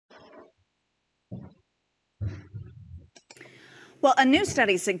Well, a new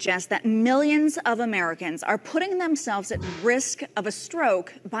study suggests that millions of Americans are putting themselves at risk of a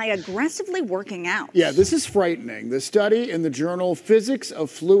stroke by aggressively working out. Yeah, this is frightening. The study in the journal Physics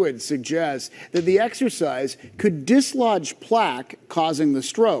of Fluids suggests that the exercise could dislodge plaque, causing the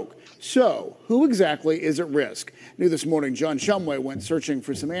stroke. So, who exactly is at risk? New this morning, John Shumway went searching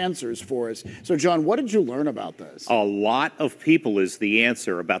for some answers for us. So, John, what did you learn about this? A lot of people is the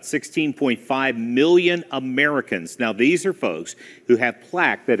answer, about 16.5 million Americans. Now, these are folks who have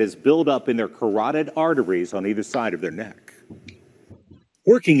plaque that is built up in their carotid arteries on either side of their neck.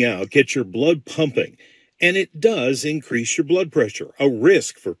 Working out gets your blood pumping, and it does increase your blood pressure, a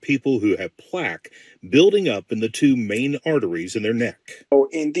risk for people who have plaque building up in the two main arteries in their neck. So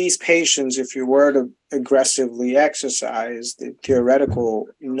in these patients, if you were to aggressively exercise, the theoretical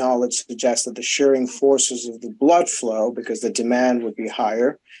knowledge suggests that the shearing forces of the blood flow, because the demand would be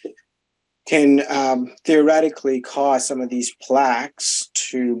higher, can theoretically cause some of these plaques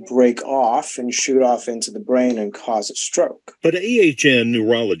to break off and shoot off into the brain and cause a stroke. But AHN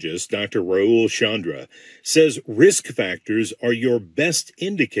neurologist Dr. Rahul Chandra says risk factors are your best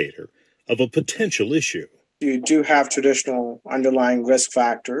indicator of a potential issue. You do have traditional underlying risk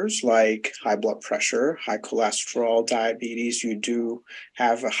factors like high blood pressure, high cholesterol, diabetes. You do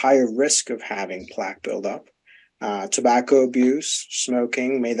have a higher risk of having plaque buildup. Tobacco abuse,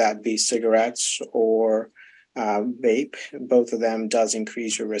 smoking, may that be cigarettes or vape, both of them does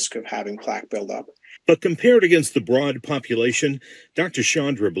increase your risk of having plaque buildup. But compared against the broad population, Dr.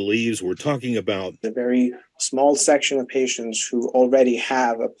 Chandra believes we're talking about a very small section of patients who already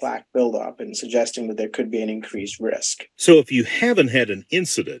have a plaque buildup and suggesting that there could be an increased risk. So if you haven't had an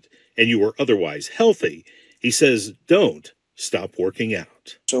incident and you are otherwise healthy, he says don't stop working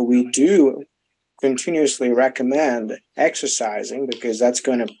out. So we do continuously recommend exercising because that's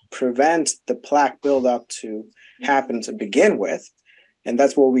going to prevent the plaque buildup to happen to begin with. And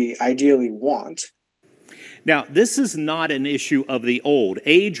that's what we ideally want. Now, this is not an issue of the old.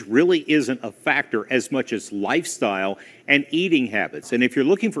 Age really isn't a factor as much as lifestyle and eating habits. And if you're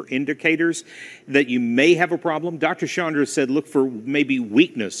looking for indicators that you may have a problem, Dr. Chandra said look for maybe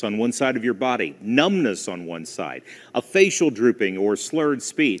weakness on one side of your body, numbness on one side, a facial drooping or slurred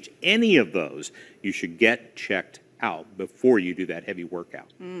speech. Any of those you should get checked out before you do that heavy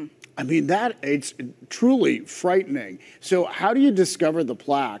workout. I mean, it's truly frightening. So how do you discover the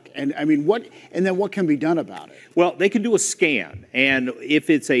plaque? And I mean, what can be done about it? Well, they can do a scan, and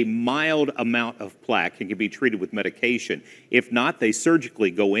if it's a mild amount of plaque, it can be treated with medication. If not, they surgically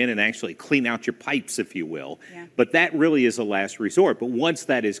go in and actually clean out your pipes, if you will. Yeah. But that really is a last resort. But once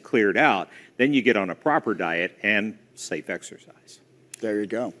that is cleared out, then you get on a proper diet and safe exercise. There you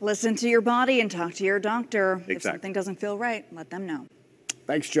go. Listen to your body and talk to your doctor. Exactly. If something doesn't feel right, let them know.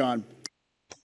 Thanks, John.